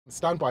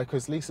stand by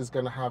because Lisa's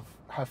going to have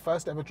her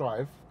first ever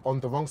drive on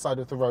the wrong side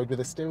of the road with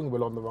a steering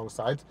wheel on the wrong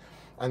side,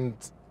 and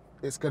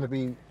it's going to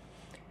be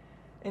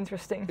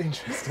interesting.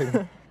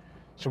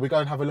 Shall we go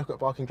and have a look at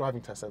Barking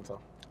Driving Test Centre?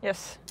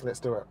 Yes. Let's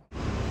do it.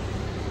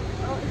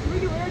 Oh, it's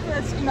really weird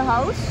that it's in the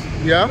house.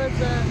 Yeah? But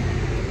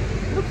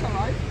it looks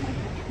alright.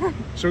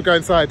 Shall we go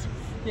inside?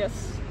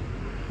 Yes.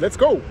 Let's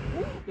go.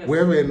 Yes.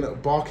 We're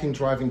in Barking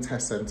Driving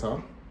Test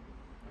Centre.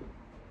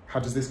 How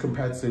does this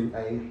compare to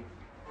a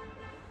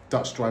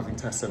Dutch driving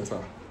test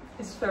centre?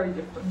 It's very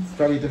different.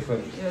 Very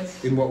different?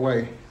 Yes. In what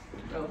way?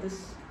 Well,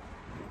 this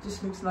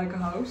just looks like a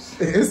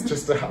house. It is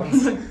just a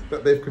house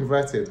that they've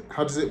converted.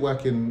 How does it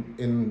work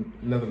in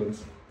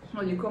Netherlands?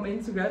 Well, you come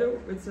in together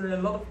with a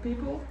lot of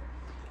people,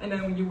 and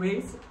then when you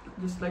wait,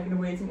 just like in a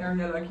waiting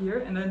area like here,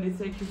 and then they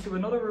take you to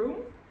another room,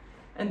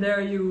 and there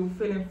you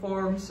fill in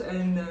forms,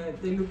 and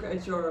they look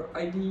at your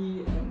ID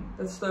and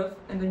that stuff,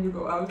 and then you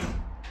go out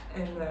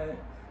and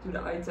do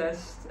the eye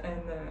test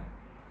and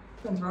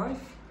can drive.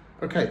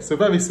 Okay, so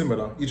very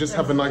similar. You just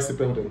have a nicer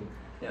building.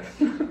 Yes,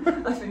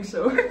 I think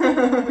so.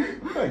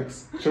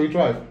 Thanks. Shall we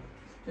drive?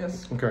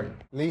 Yes. Okay.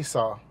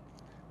 Lisa,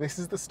 this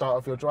is the start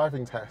of your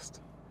driving test.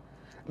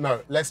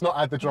 No, let's not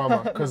add the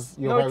drama because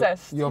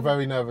you're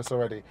very nervous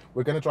already.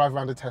 We're going to drive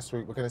around the test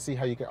route. We're going to see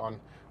how you get on.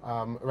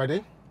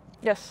 Ready?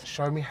 Yes.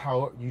 Show me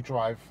how you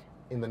drive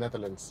in the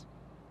Netherlands.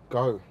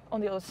 Go. On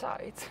the other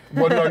side.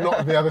 Well, no, not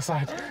on the other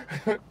side.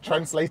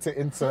 Translate it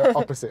into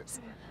opposites.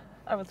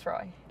 I will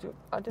try.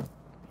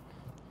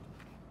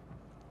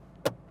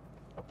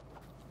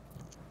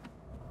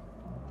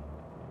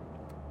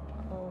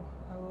 Oh,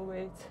 I will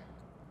wait.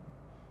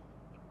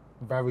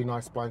 Very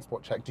nice blind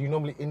spot check. Do you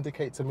normally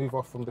indicate to move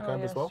off from the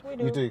curb as well? We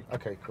do. You do?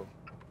 Okay, cool.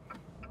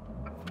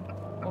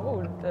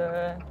 Oh,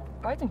 the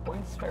biting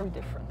point is very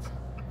different.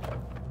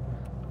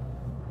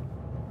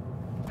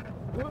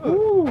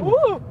 Ooh.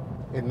 Ooh.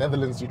 In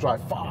Netherlands, you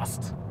drive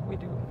fast. We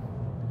do.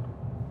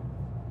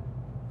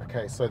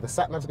 Okay, so the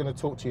sat-nav's going to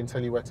talk to you and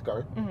tell you where to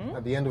go.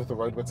 At the end of the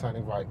road, we're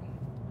turning right.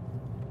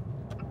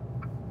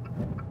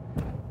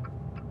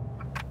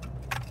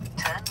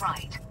 Turn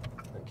right.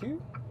 Thank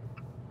you.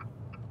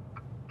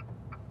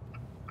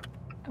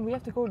 And we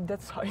have to go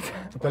that side.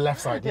 The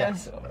left side,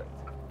 yes. Yes.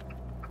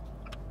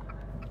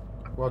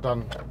 Well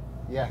done.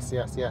 Yes,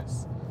 yes,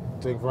 yes.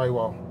 Doing very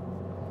well.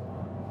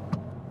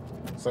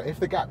 So if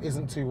the gap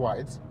isn't too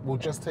wide, we'll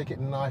just take it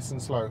nice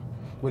and slow.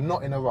 We're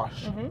not in a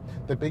rush.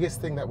 The biggest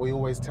thing that we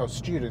always tell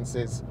students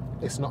is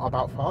it's not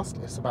about fast,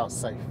 it's about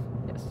safe.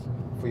 Yes.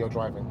 For your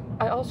driving.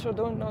 I also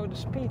don't know the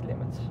speed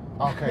limits.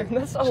 Okay.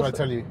 That's Shall also... I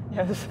tell you?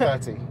 Yes.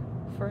 30.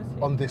 30.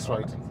 On this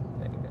road. Right.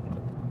 Very good.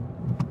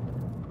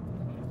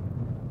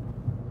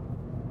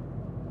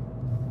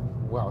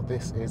 Wow,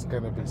 this is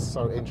going to be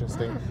so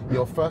interesting.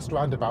 Your first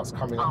roundabout's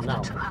coming up now.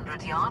 After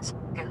 200 yards,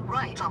 go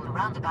right on the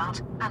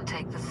roundabout and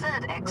take the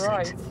third exit.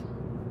 Right.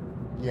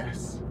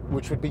 Yes,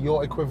 which would be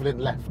your equivalent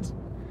left.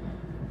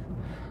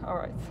 All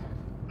right.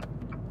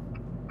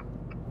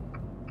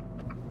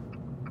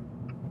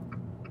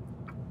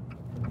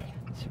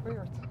 It's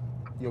weird.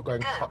 You're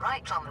going, Go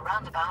right on the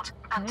roundabout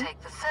and take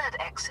the third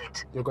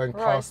exit. you're going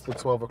past the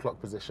 12 o'clock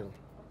position.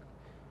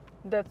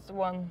 That's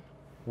one.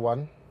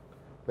 1,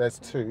 there's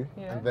 2,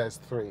 Yeah. and there's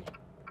 3.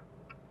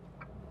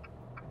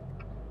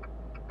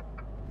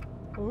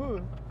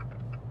 Ooh.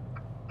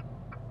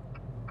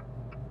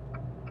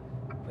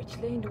 Which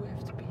lane do we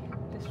have to be in?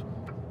 This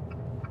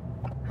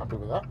one. Happy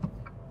with that?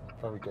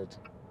 Very good.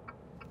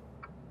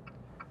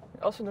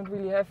 We also don't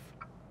really have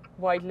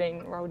wide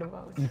lane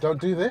roundabouts. You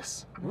don't do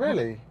this?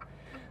 Really?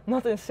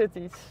 Not in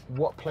cities.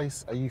 What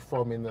place are you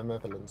from in the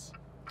Netherlands?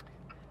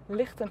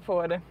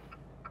 Lichtenvoorde.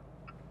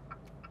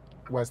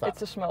 Where's that?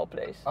 It's a small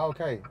place. Oh,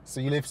 okay,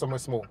 so you live somewhere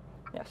small.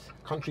 Yes.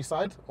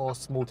 Countryside or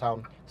small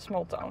town?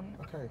 Small town.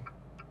 Okay.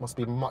 Must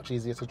be much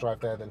easier to drive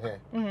there than here.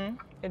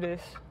 It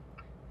is.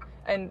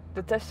 And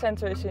the test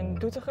center is in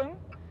Doetinchem,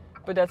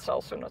 but that's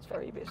also not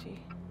very busy.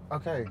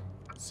 Okay,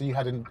 so you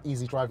had an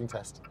easy driving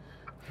test.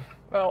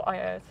 Well, I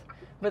had.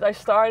 But I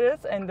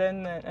started and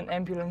then an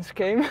ambulance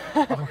came.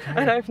 Okay.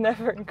 And I've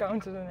never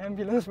encountered an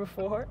ambulance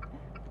before.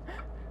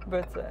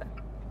 But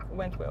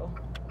went well.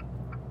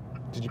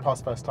 Did you pass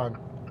first time?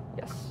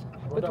 Yes.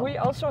 Well But done. we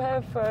also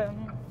have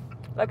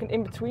like an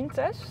in-between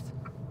test.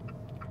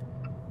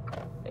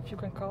 If you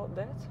can call it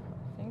that,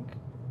 I think.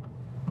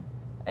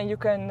 And you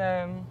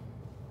can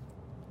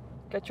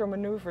get your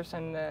maneuvers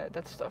and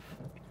that stuff.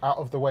 Out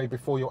of the way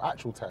before your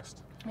actual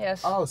test?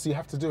 Yes. Oh, so you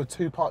have to do a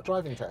 2-part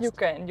driving test? You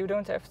can, you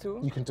don't have to.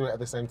 You can do it at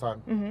the same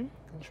time?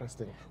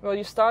 Interesting. Well,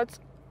 you start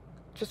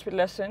just with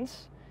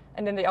lessons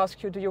and then they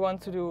ask you, do you want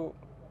to do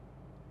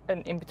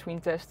an in-between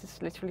test,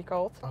 it's literally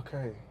called.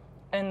 Okay.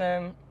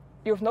 And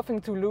you have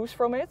nothing to lose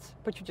from it,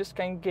 but you just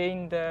can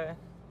gain the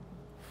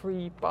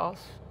free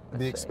pass.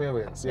 The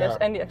experience, yeah. Yes,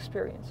 and the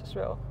experience as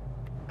well.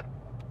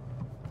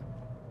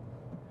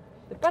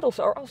 The pedals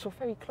are also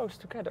very close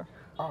together.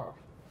 Ah,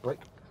 brake,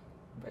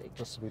 Brake.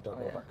 just so we don't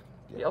go back.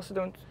 We also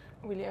don't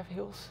really have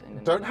hills in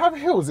the Don't have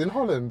hills in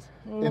Holland?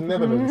 In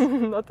Netherlands?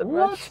 Not that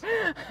much.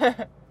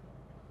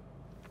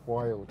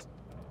 Wild.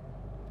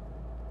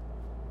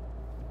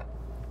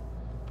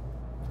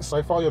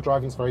 So far, your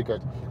driving's very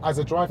good. As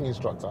a driving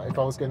instructor, if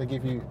I was going to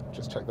give you,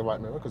 just check the right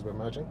mirror because we're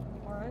merging.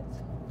 All right.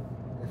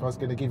 If I was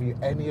going to give you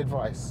any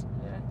advice,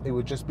 it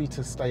would just be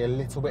to stay a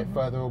little bit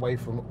further away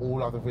from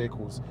all other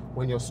vehicles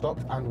when you're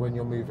stopped and when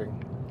you're moving.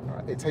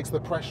 Right. It takes the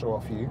pressure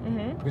off you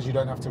because you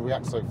don't have to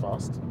react so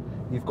fast.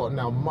 You've got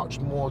now much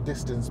more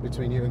distance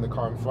between you and the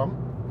car in front,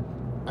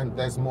 and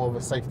there's more of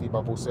a safety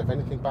bubble. So if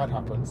anything bad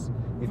happens,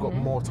 you've got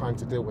more time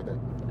to deal with it.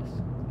 Yes.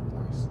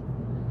 Nice.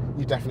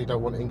 You definitely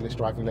don't want English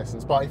driving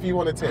lessons, but if you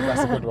want a tip,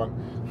 that's a good one.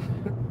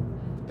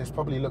 This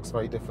probably looks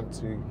very different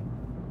to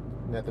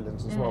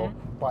Netherlands as well,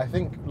 but I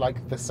think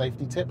like the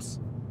safety tips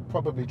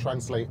probably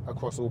translate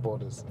across all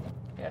borders.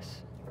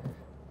 Yes.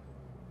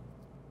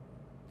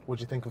 What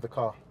do you think of the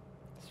car?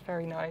 It's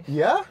very nice.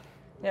 Yeah?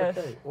 Yes.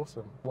 Okay,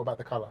 awesome. What about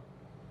the colour?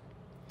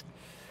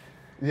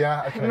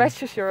 Yeah, okay. It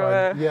matches your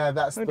yeah,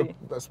 that's hoodie.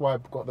 that's why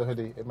I've got the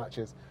hoodie. It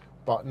matches.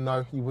 But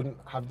no, you wouldn't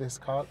have this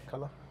colour?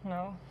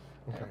 No,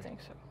 I Okay. don't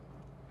think so.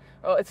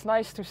 Well, it's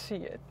nice to see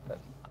it, but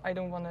I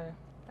don't want to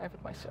have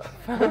it myself.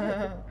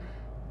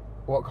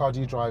 What car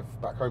do you drive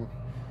back home?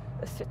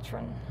 A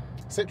Citroen.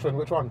 Citroen,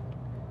 which one?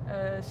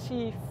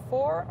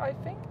 C4, I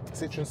think.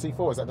 Citroen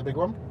C4, is that the big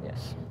one?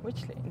 Yes.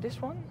 Which lane?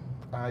 This one?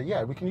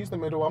 Yeah, we can use the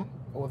middle one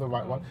or the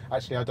right one.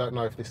 Actually, I don't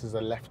know if this is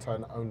a left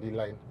turn only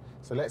lane.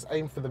 So let's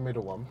aim for the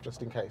middle one,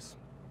 just in case.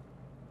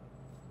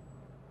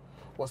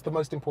 What's the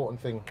most important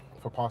thing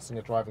for passing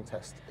a driving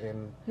test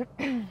in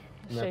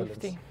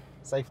Netherlands? Safety.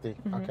 Safety,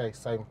 okay,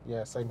 same,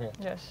 yeah, same here.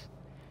 Yes.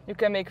 You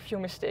can make a few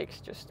mistakes,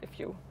 just if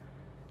you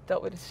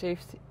dealt with it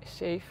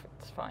safe,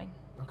 it's fine.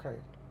 Okay.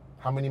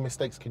 How many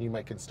mistakes can you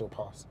make and still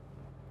pass?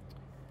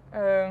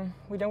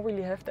 We don't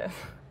really have that.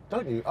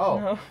 Don't you? Oh,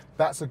 No.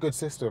 That's a good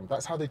system.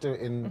 That's how they do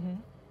it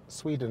in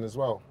Sweden as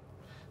well.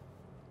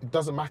 It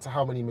doesn't matter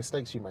how many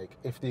mistakes you make.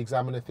 If the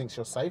examiner thinks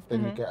you're safe,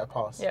 then you get a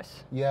pass.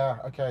 Yes. Yeah,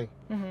 okay.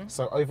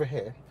 So over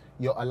here,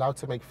 you're allowed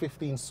to make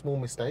 15 small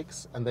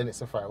mistakes and then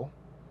it's a fail.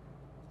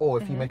 Or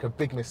if you make a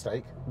big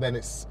mistake, then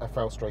it's a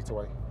fail straight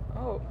away.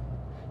 Oh.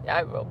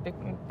 Yeah, well,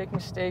 big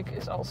mistake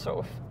is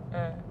also,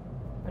 how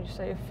do you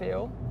say, a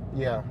fail?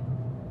 Yeah.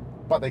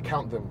 But they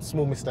count them.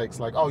 Small mistakes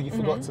like, oh, you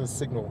forgot to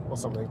signal or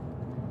something.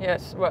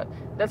 Yes, well,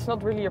 that's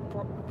not really a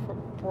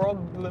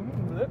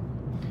problem.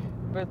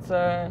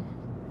 But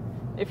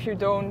if you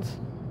don't,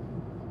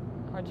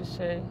 how do you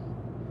say,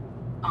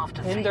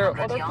 After hinder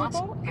 300 other yards,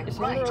 people? go Is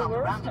right hinder a on the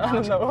word? I roundabout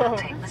don't know. and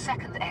take the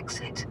second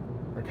exit.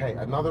 Okay,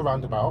 another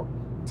roundabout,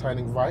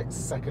 turning right,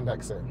 second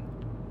exit.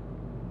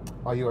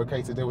 Are you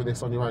okay to deal with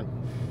this on your own?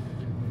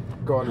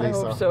 Go on, I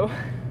Lisa. hope so.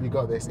 You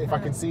got this. If I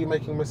can see you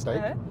making a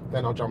mistake,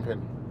 then I'll jump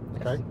in.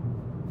 Okay? Yes.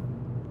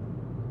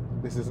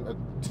 This isn't a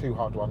too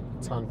hard one.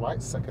 Turn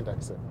right, second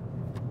exit.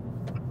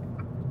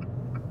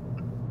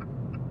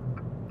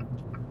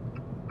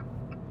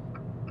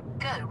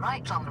 Go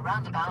right on the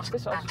roundabout Is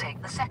this also- and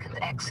take the second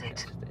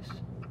exit. Yes, this.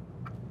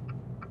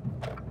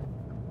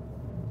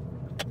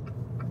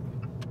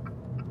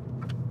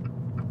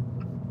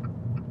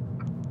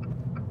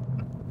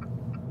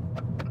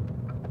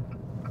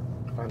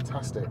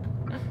 Fantastic.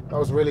 That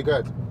was really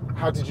good.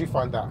 How did you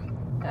find that?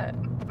 Yeah,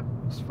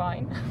 it's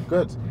fine.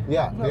 Good.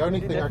 Yeah, the Not only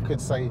really thing I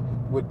could say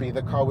would be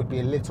the car would be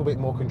a little bit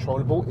more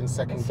controllable in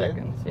second gear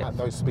second, yes. at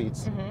those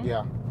speeds.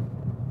 Yeah.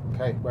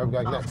 Okay, where are we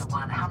going After next?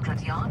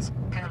 100 yards,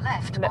 go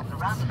left on the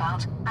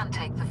roundabout and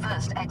take the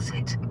first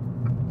exit.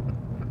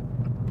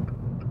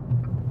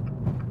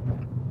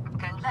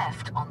 Go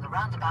left on the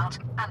roundabout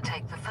and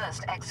take the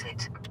first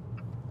exit.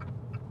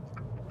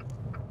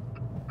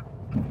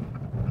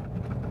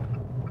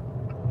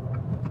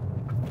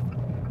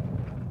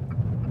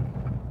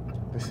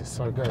 This is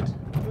so good.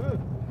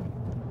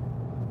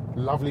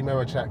 Lovely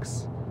mirror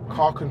checks.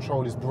 Car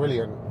control is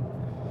brilliant.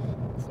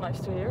 It's nice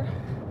to hear.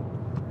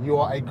 You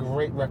are a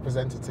great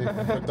representative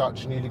for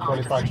Dutch newly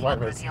qualified After 300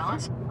 drivers.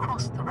 yards,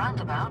 cross the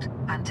roundabout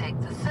and take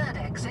the third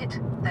exit,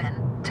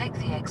 then take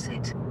the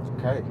exit.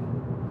 Okay,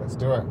 let's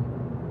do it.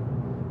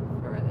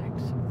 Third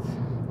exit.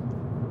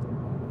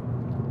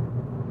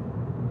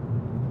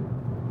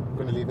 I'm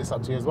going to leave this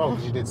up to you as well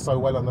because you did so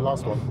well on the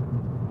last one.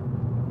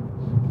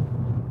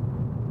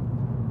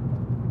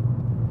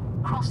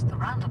 Cross the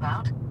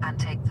roundabout and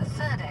take the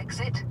third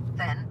exit,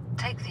 then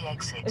take the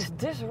exit. Is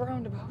this a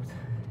roundabout?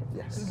 It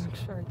Yes. looks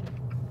very different.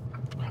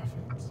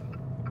 Perfect.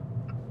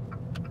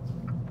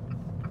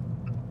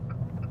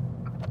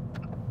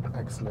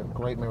 Excellent.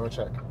 Great mirror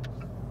check.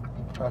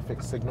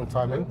 Perfect signal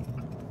timing.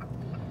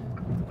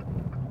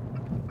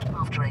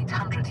 After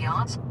 800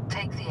 yards,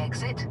 take the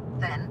exit,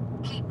 then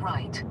keep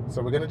right.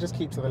 So we're going to just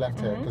keep to the left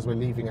here because we're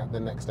leaving at the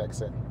next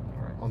exit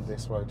Right. on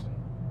this road. Do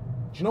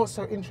you know what's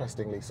so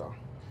interesting, Lisa?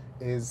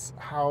 Is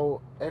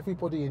how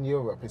everybody in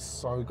Europe is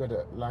so good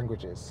at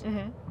languages.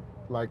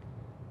 Like,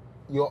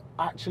 you're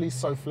actually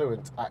so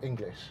fluent at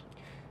English.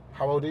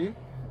 How old are you?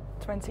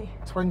 20.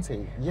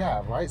 20.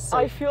 Yeah, right? So,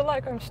 I feel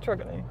like I'm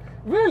struggling.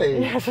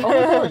 really? Yes. Oh my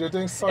God, you're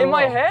doing so In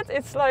my well. head,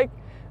 it's like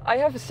I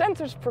have a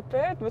sentence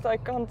prepared, but I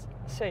can't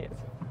say it.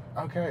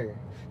 Okay.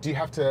 Do you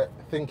have to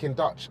think in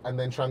Dutch and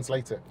then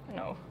translate it?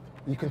 No.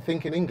 You can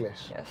think in English?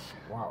 Yes.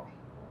 Wow.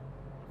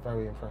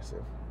 Very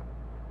impressive.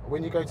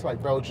 When you go to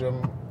like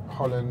Belgium,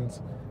 Holland,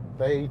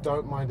 they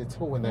don't mind at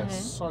all when they're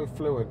so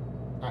fluent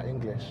at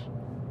English.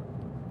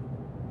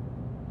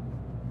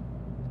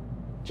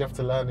 Do you have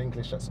to learn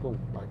English at school,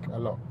 like a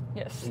lot?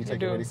 Yes, you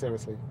take it really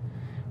seriously?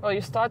 Well,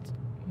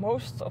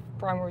 most of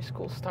primary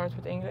schools start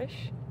with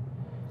English.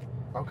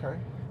 Okay.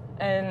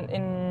 And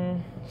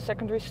in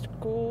secondary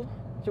school,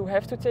 you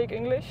have to take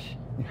English.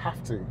 You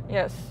have to?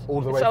 Yes.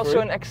 All the way through? It's also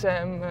through? an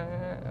exam.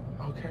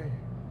 Okay.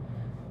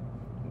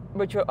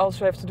 But you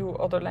also have to do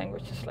other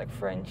languages like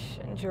French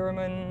and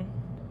German.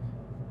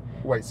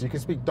 Wait, so you can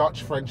speak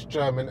Dutch, French,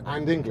 German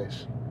and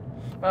English?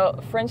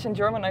 Well, French and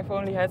German I've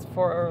only had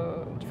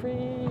for 3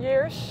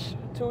 years,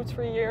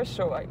 2-3 years,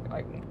 so I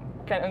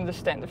can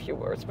understand a few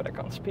words, but I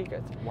can't speak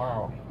it.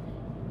 Wow.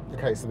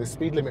 Okay, so the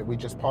speed limit we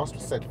just passed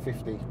said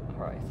 50.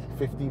 Right.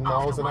 50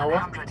 miles an hour?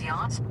 After 100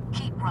 yards,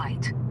 keep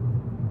right.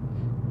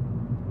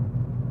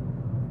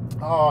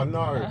 Oh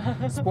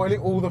no, spoiling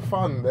all the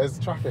fun, there's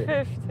traffic.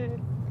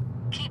 50.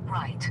 Keep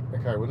right.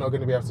 Okay, we're not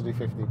going to be able to do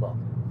 50, but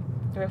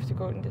You have to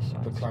go in this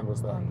side. the plan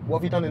was there. What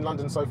have you done in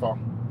London so far?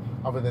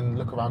 Other than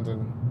look around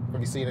and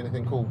have you seen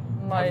anything cool?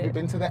 Have you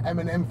been to the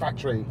M&M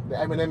factory, the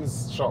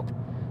M&M's shop?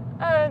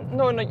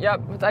 No, not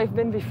yet, but I've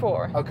been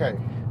before. Okay.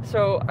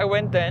 So I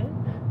went then,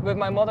 but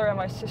my mother and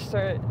my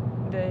sister,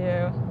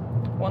 they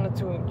wanted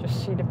to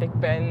just see the Big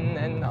Ben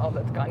and all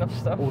that kind of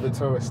stuff. All the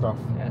tourist stuff?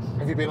 Yes.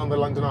 Have you been on the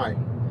London Eye?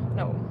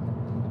 No.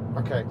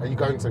 Okay, are you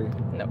going to?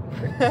 No.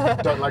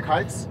 Don't like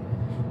heights?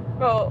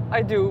 Well,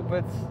 I do,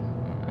 but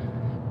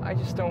I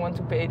just don't want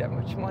to pay that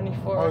much money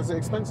for Oh, is it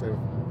expensive?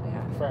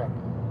 Yeah. Fair.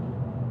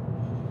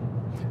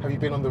 Have you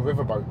been on the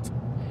riverboat?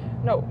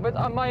 No, but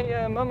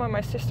my mum and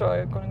my sister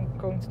are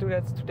going to do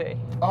that today.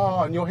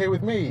 Oh, and you're here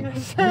with me,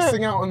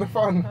 missing out on the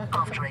fun.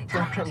 After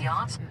 800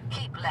 yards,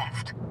 keep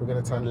left. We're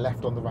going to turn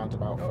left on the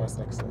roundabout, first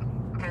exit.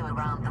 Go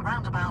around the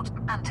roundabout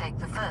and take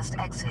the first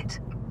exit.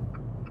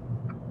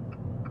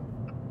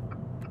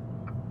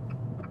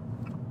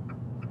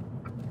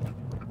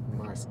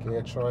 Nice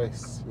gear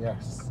choice,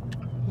 yes.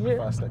 Here.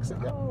 First exit,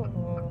 yeah.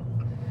 Oh,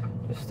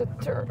 just a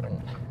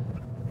turn.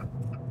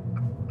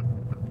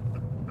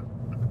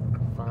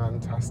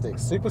 Fantastic,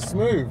 super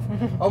smooth.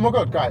 Oh my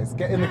God, guys,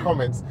 get in the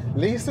comments.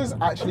 Lisa's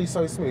actually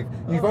so smooth.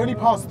 You've only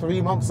passed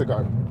 3 months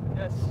ago.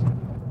 Yes.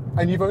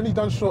 And you've only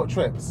done short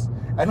trips.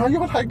 And now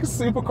you're like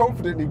super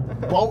confidently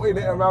bolting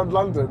it around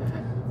London,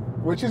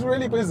 which is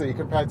really busy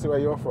compared to where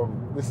you're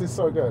from. This is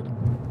so good.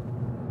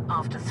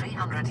 After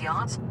 300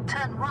 yards,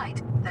 turn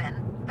right, then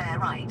bear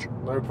right.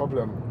 No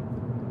problem.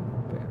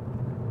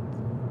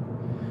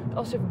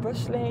 Als je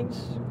bus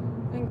lanes,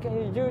 and can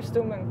you use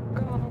them and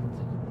can't?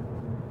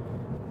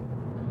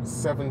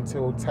 7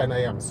 till 10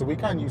 a.m. So we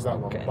can use that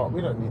one, Okay. but we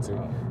don't need to.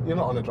 You're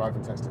not on a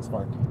driving test, it's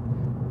fine.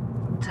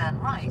 Turn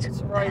right,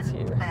 It's right then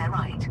here. bear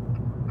right.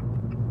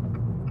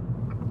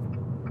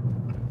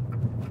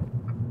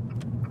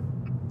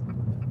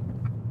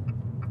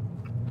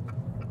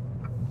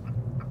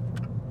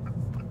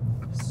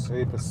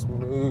 Super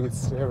smooth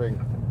steering.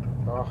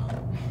 Oh.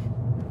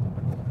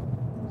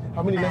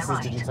 How many lessons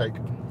did you take?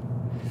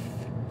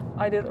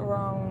 I did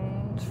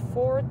around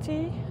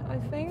 40, I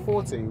think.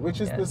 40, which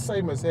is the Yes.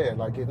 same as here.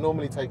 Like it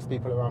normally takes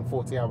people around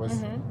 40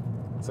 hours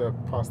to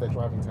pass their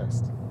driving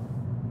test.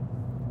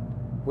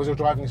 Was your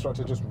driving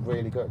instructor just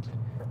really good?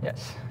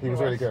 Yes. He was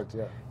really good,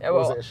 yeah. Yeah, Or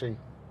was well, it a she?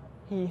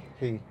 He.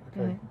 He,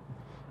 okay.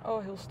 Oh,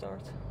 he'll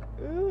start.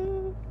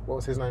 What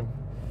was his name?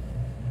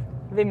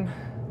 Wim.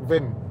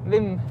 Vim.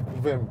 Wim.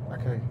 Vim,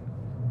 okay.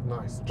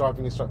 Nice.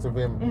 Driving instructor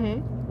Vim.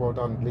 Well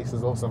done.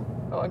 Lisa's awesome.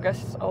 Well, I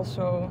guess it's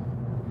also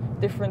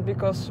different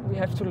because we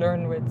have to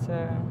learn with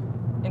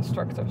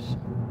instructors.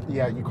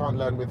 Yeah, you can't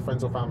learn with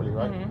friends or family,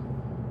 right?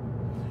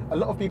 A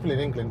lot of people in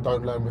England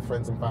don't learn with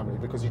friends and family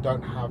because you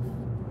don't have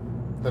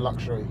the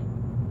luxury.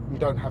 You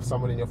don't have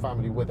someone in your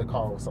family with a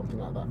car or something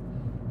like that.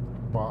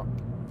 But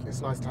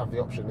it's nice to have the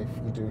option if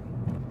you do.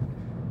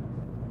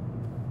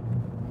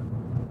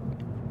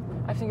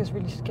 I think it's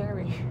really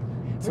scary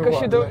So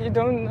because what, you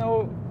don't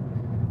know.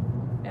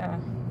 Yeah.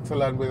 to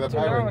learn with a To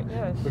learn, parent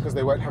yes. because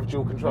they won't have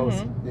dual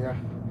controls. Yeah,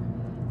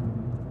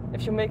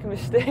 If you make a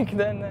mistake,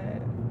 then.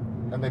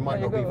 and they might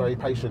There not you be go. very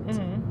patient.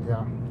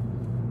 Yeah.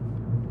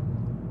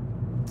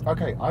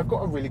 Okay, I've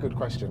got a really good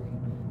question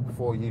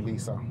for you,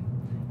 Lisa.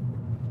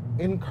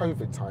 In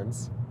COVID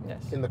times,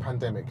 Yes. in the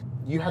pandemic,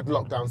 you had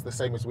lockdowns the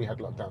same as we had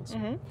lockdowns.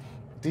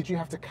 Did you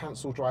have to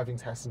cancel driving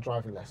tests and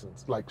driving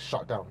lessons, like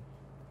shut down?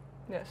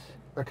 Yes.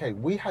 Okay,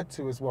 we had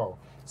to as well.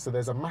 So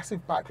there's a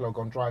massive backlog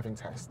on driving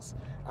tests.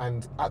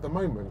 And at the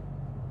moment,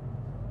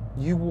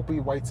 you will be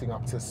waiting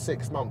up to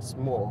 6 months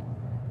more,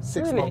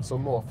 6 Really? months or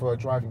more for a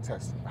driving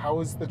test. How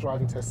is the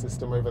driving test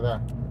system over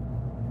there?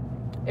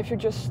 If you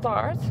just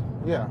start,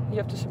 Yeah, you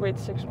have to wait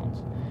 6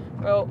 months.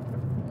 Well,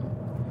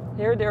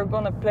 here they're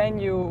gonna plan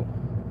you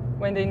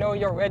when they know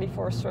you're ready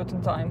for a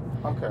certain time.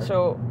 okay.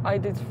 So I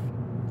did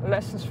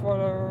lessons for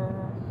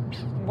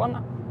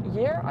 1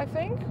 year, I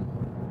think.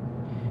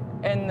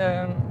 And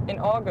in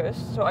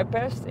August, so I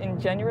passed in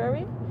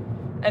January,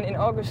 and in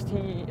August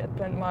he had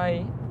planned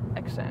my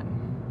exam.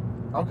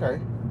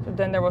 Okay. So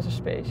then there was a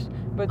space.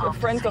 But a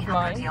friend of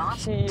mine,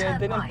 she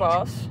didn't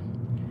pass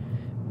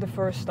the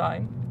first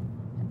time.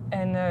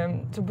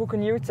 And to book a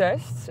new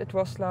test, it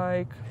was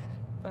like,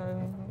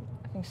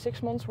 I think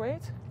 6 months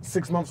wait.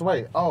 6 months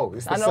wait? Oh,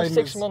 it's the same as...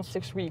 6 months,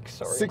 6 weeks,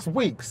 sorry. 6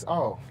 weeks?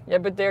 Oh. Yeah,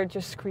 but they're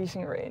just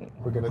squeezing her in.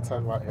 We're going to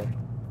turn right here.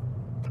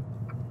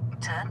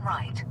 Turn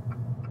right.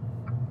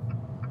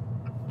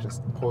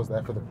 Just pause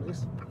there for the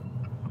police.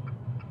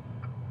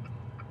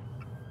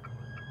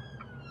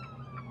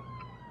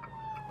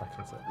 Back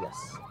into it.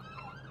 Yes.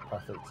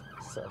 Perfect.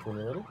 Set up when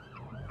you're ready.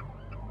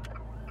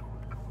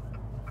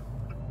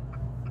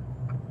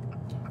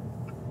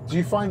 Do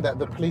you find that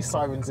the police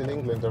sirens in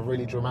England are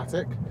really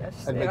dramatic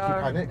and make you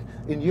panic?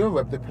 In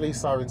Europe, the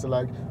police sirens are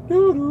like,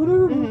 doo, doo,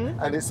 doo, doo,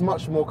 and it's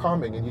much more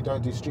calming and you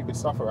don't do stupid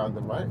stuff around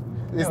them, right?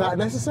 Is that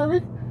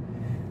necessary?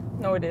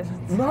 No, it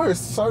isn't. No,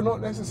 it's so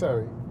not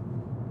necessary.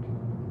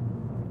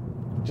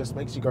 It just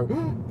makes you go,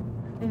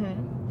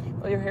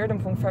 Well, you hear them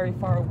from very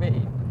far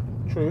away.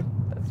 True.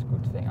 That's a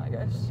good thing, I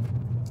guess.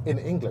 In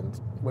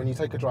England, when you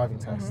take a driving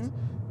test,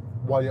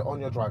 while you're on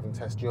your driving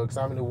test, your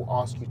examiner will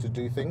ask you to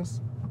do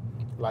things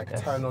like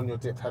turn on your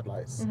dipped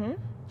headlights,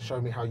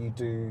 show me how you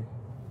do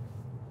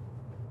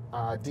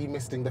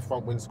demisting the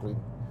front windscreen.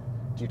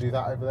 Do you do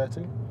that over there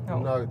too? No.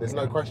 No, there's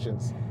no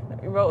questions.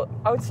 Well,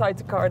 outside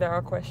the car there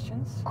are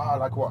questions. Ah,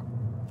 like what?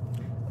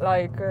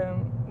 Like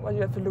what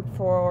you have to look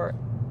for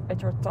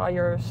at your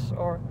tires,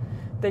 or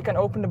they can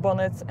open the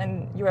bonnet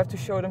and you have to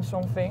show them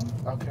something.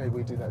 Okay,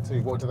 we do that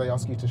too. What do they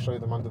ask you to show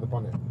them under the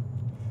bonnet?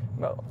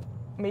 Well,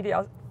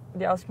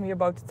 they ask me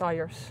about the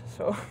tires,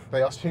 so.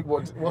 They ask you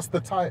what's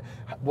the tire?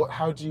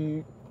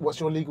 What's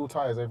your legal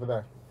tires over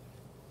there?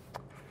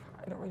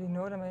 I don't really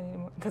know them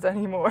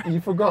anymore.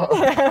 You forgot?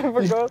 Yeah, I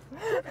forgot.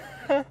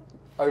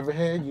 Over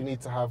here, you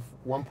need to have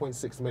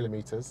 1.6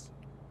 millimeters.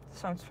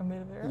 Sounds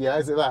familiar. Yeah,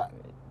 is it that?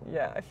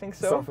 Yeah, I think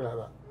so. Something like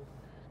that.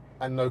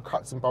 And no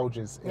cuts and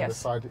bulges in the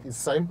side. Is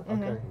the same?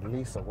 Okay,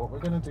 Lisa, what we're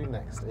going to do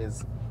next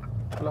is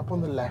pull up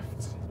on the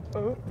left,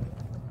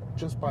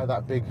 just by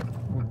that big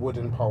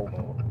wooden pole,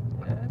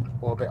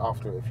 or a bit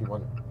after it if you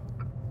want.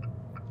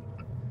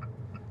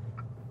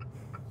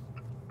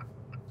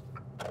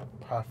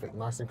 Perfect,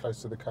 nice and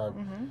close to the curb.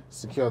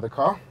 Secure the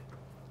car,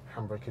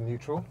 handbrake in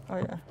neutral. Oh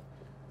yeah.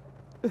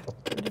 You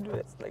do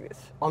it like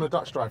this. On a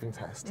Dutch driving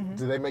test,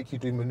 do they make you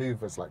do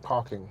manoeuvres like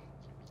parking?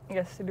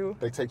 Yes, they do.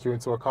 They take you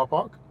into a car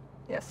park?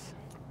 Yes.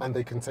 And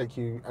they can take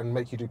you and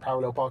make you do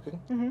parallel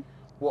parking?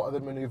 What are the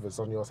manoeuvres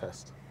on your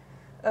test?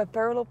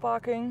 Parallel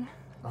parking,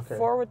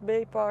 forward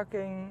bay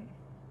parking,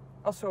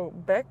 also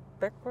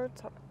backward,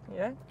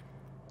 yeah.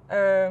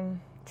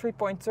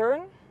 3-point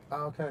turn.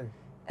 Okay.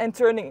 And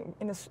turning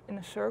in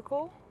a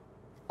circle.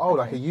 Oh,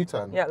 like a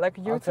U-turn? Yeah, like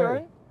a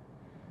U-turn.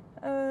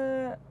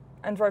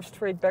 And drive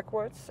straight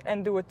backwards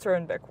and do a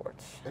turn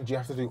backwards. And do you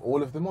have to do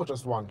all of them or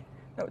just one?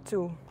 No,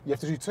 2. You have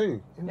to do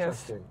 2?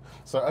 Interesting.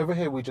 Yes. So over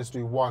here we just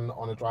do 1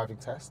 on a driving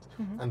test,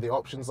 and the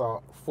options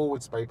are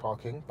forwards bay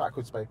parking,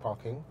 backwards bay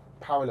parking,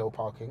 parallel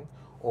parking,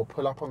 or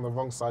pull up on the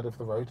wrong side of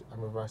the road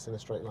and reverse in a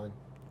straight line.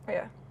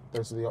 Yeah.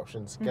 Those are the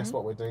options. Guess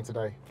what we're doing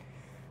today?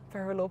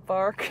 Parallel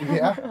park.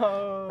 Yeah?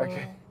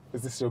 Okay.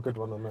 Is this your good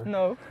one or no?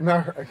 No.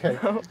 No? Okay.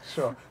 No.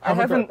 Sure.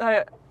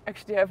 I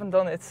actually haven't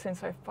done it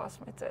since I've passed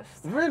my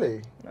test.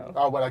 Really? No.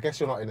 Oh, well, I guess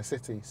you're not in a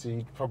city, so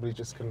you probably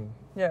just can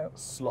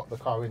slot the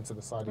car into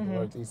the side of the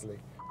road easily.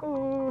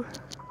 Ooh.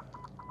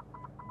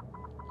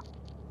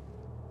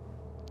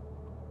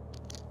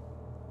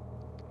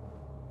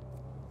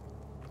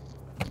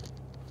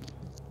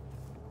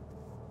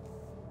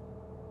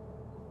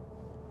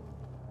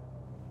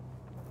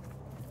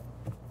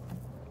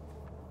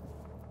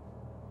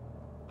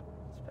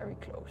 It's very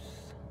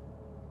close.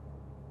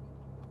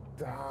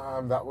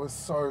 Damn, that was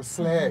so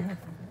slick.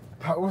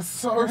 That was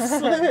so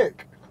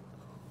slick.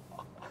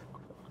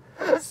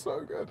 So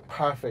good.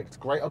 Perfect.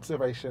 Great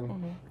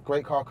observation.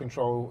 Great car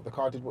control. The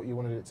car did what you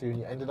wanted it to, and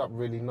you ended up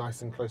really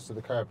nice and close to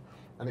the curb.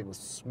 And it was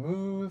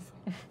smooth.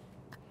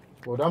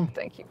 Well done.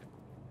 Thank you.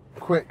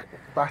 Quick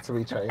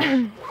battery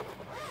change.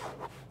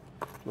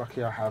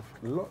 Lucky I have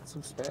lots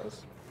of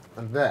spares.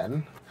 And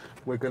then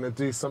we're going to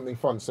do something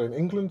fun. So in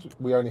England,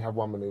 we only have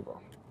 1 maneuver.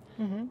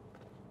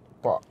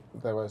 But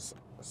there was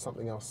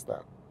something else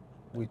that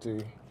we do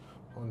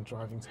on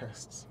driving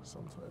tests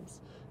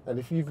sometimes. And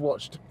if you've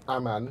watched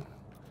Aman,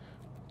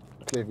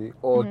 Clearview,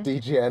 or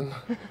DGN,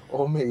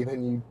 or me,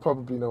 then you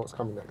probably know what's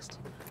coming next.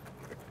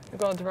 You're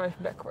gonna drive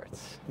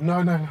backwards.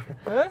 No, no, no.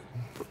 Huh?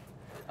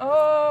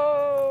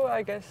 Oh,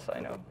 I guess I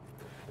know.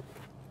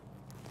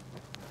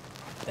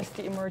 It's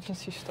the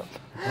emergency stop.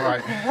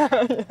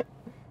 Right.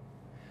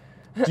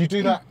 Do you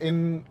do that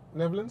in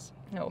Netherlands?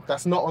 No.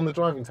 That's not on the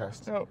driving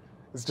test? No.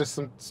 It's just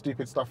some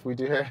stupid stuff we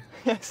do here.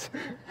 Yes.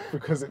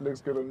 Because it looks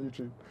good on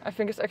YouTube. I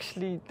think it's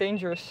actually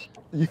dangerous.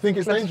 You think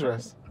it's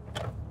dangerous?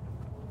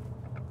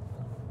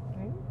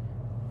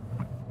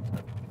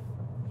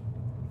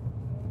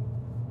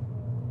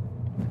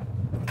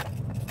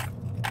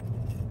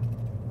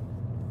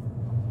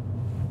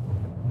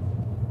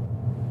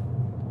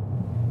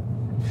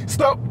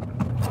 Stop!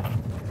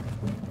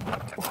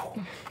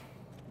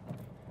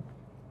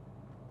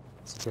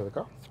 secure the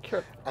car.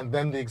 Sure. And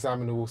then the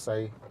examiner will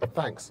say,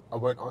 thanks, I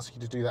won't ask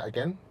you to do that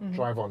again,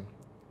 drive on.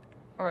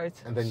 All right,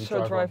 And then you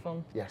so drive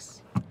on.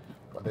 Yes.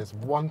 But there's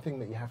one thing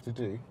that you have to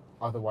do,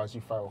 otherwise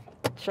you fail.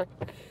 Check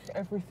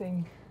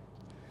everything.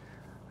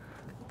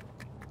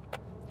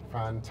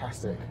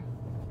 Fantastic.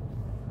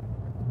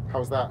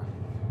 How's that?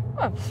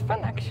 Oh, it was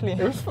fun actually.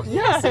 It was fun.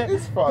 Yes, it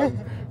is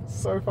fun.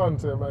 So fun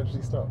to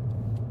emergency stop.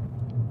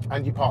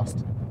 And you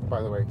passed,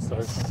 by the way,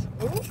 so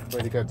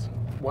really good.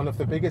 One of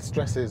the biggest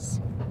stresses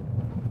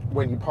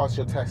when you pass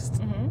your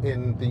test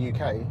in the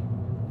UK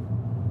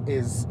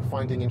is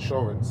finding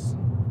insurance.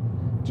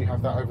 Do you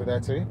have that over there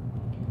too?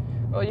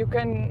 Well, I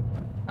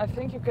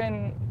think you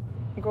can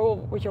go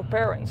with your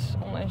parents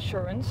on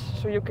insurance,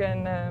 so you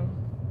can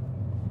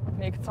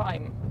make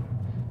time.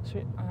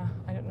 So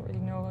I don't really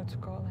know how to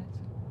call it.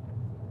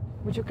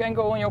 But you can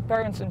go on your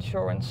parents'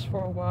 insurance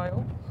for a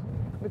while,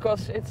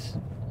 because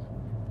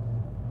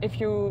if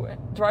you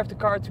drive the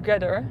car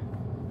together,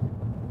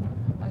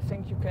 I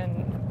think you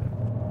can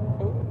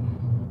go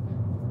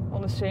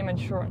on the same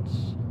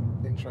insurance.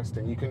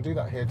 Interesting. You can do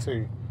that here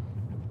too.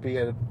 Be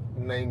a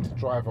named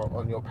driver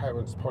on your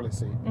parents'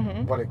 policy,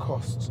 but it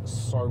costs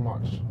so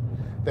much.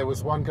 There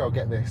was one girl,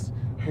 get this,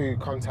 who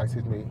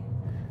contacted me,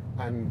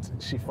 and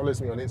she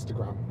follows me on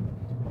Instagram,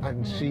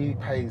 and she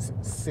pays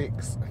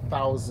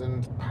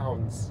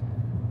 £6,000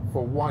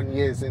 for 1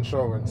 year's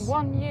insurance.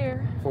 1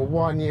 year? For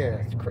 1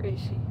 year. That's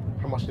crazy.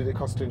 How much did it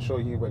cost to insure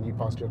you when you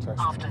passed your test?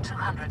 After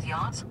 200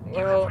 yards,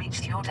 you have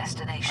reached your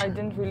destination. I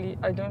don't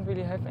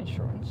really have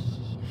insurance.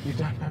 You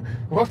don't know?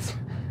 What?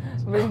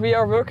 We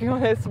are working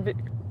on it to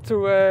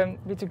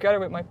be together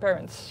with my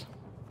parents.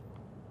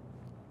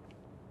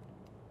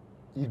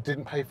 You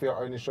didn't pay for your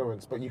own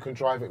insurance, but you can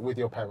drive it with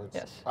your parents?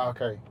 Yes.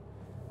 Okay.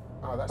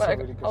 Oh, that's But a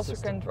really good I also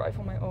system. can drive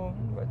on my own,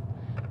 but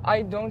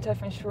I don't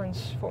have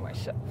insurance for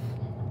myself.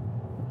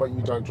 But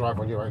you don't drive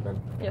on your own then?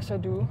 Yes, I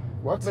do.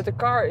 What? But the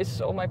car is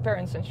on my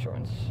parents'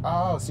 insurance.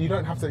 Oh, so you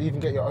don't have to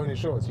even get your own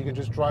insurance. You can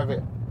just drive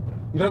it.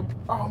 You don't.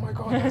 Oh my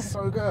God, that's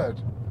so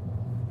good.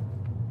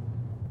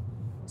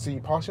 So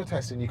you pass your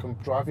test and you can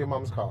drive your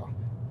mum's car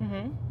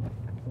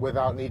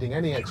without needing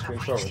any extra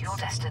insurance. You have reached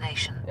your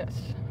destination.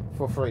 Yes.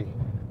 For free.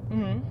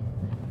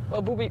 Well,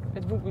 it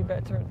would be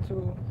better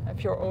to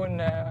have your own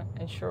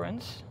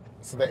insurance.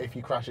 So that if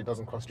you crash, it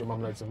doesn't cost your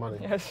mum loads of money.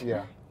 Yes.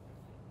 Yeah.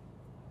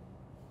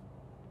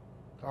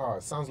 Oh,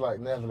 it sounds like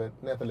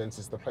Netherlands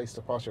is the place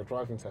to pass your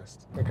driving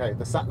test. Okay,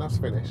 the sat-nav's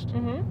finished.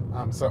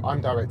 So I'm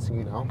directing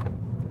you now.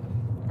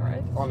 All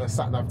right. On a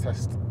sat-nav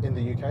test in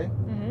the UK.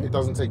 It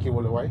doesn't take you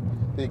all the way.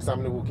 The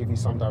examiner will give you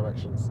some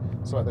directions.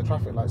 So at the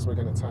traffic lights, we're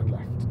going to turn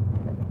left.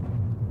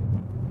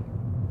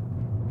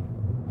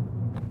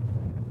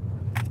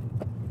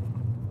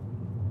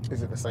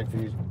 Is it the same for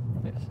you?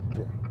 Yes.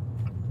 Yeah.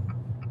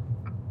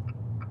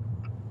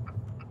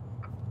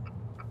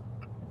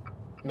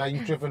 Now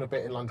you've driven a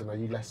bit in London, are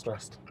you less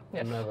stressed?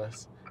 Yes.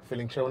 Nervous?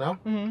 Feeling chill now?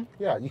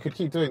 Yeah, you could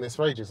keep doing this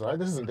for ages, right?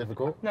 This isn't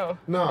difficult. No,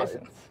 No, it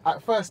isn't.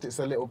 at first it's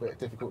a little bit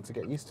difficult to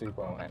get used to,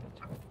 but... Oh,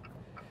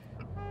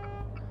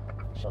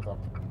 Shut up.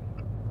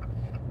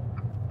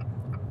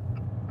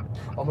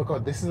 Oh my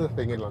God, this is a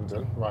thing in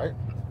London, right?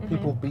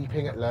 People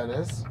beeping at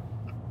learners.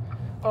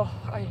 Oh,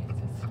 I hate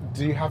it.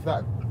 Do you have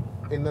that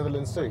in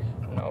Netherlands too?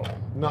 No.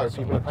 No, not so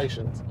people are much.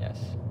 patient. Yes.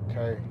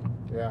 Okay,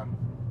 yeah.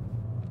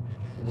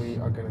 We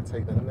are going to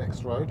take the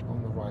next road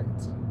on the right,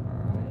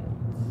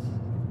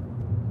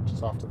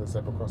 just after the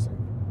zebra crossing.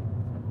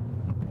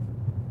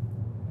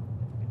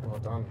 Well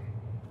done.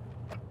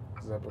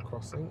 Zebra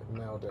crossing,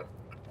 nailed it.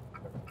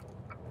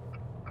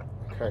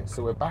 Okay,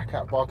 so we're back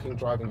at Barking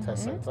Driving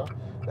Test Centre.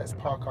 Let's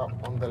park up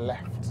on the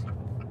left.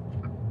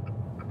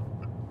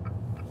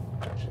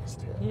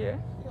 Just here. Here?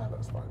 Yeah,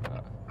 that's fine.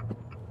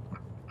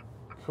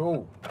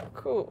 Cool.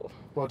 Cool.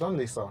 Well done,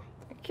 Lisa.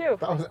 Thank you.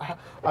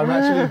 I'm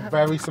actually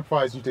very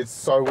surprised you did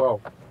so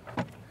well.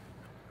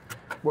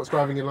 What's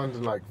driving in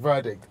London like?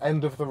 Verdict.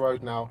 End of the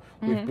road now.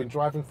 We've been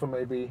driving for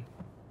maybe,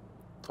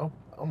 oh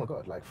my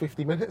God, like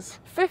 50 minutes?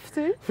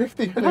 50?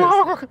 50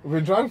 minutes. We've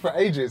been driving for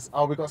ages.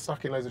 Oh, we got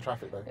stuck in loads of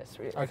traffic though. Yes,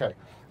 really. Okay.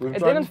 It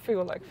didn't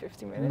feel like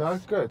 50 minutes. No,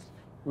 good.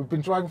 We've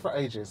been driving for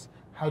ages.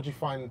 How do you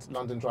find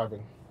London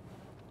driving?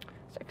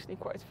 It's actually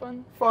quite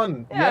fun.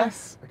 Fun, Yeah.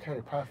 Yes.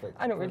 Okay, perfect.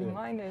 I don't really Brilliant.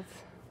 mind it.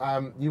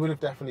 You would have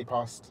definitely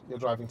passed your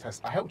driving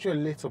test. I helped you a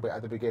little bit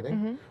at the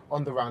beginning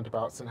on the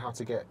roundabouts and how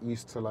to get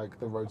used to like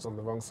the roads on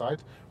the wrong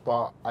side,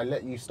 but I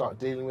let you start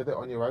dealing with it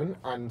on your own,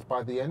 and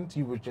by the end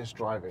you were just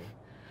driving.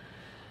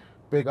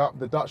 Big up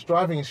the Dutch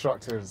driving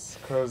instructors,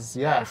 because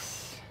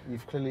yes,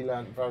 you've clearly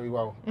learned very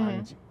well,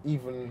 and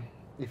even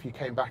if you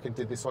came back and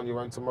did this on your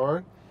own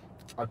tomorrow,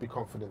 I'd be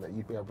confident that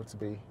you'd be able to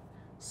be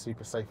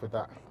super safe with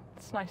that.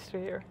 It's nice to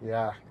hear.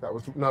 Yeah, that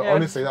was, no, Yes.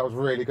 honestly, that was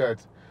really good.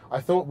 I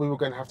thought we were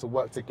going to have to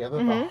work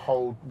together the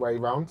whole way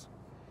round,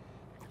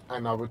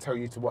 and I would tell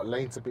you to what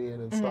lane to be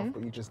in and stuff,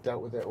 but you just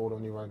dealt with it all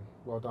on your own.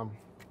 Well done.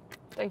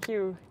 Thank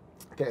you.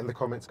 Get in the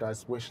comments,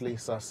 guys. Wish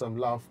Lisa some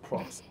love,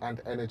 props,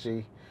 and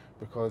energy,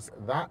 because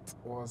that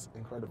was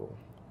incredible.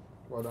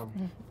 Well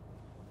done.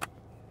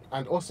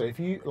 And also, if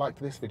you liked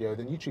this video,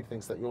 then YouTube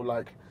thinks that you'll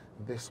like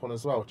this one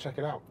as well. Check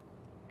it out.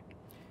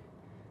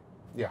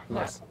 Yeah,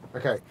 nice. Yeah.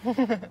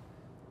 Okay.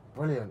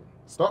 Brilliant.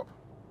 Stop.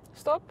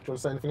 Stop. Do you want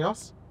to say anything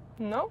else?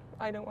 No,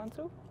 I don't want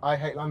to. I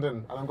hate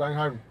London and I'm going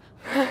home.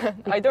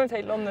 I don't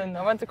hate London.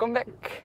 I want to come back.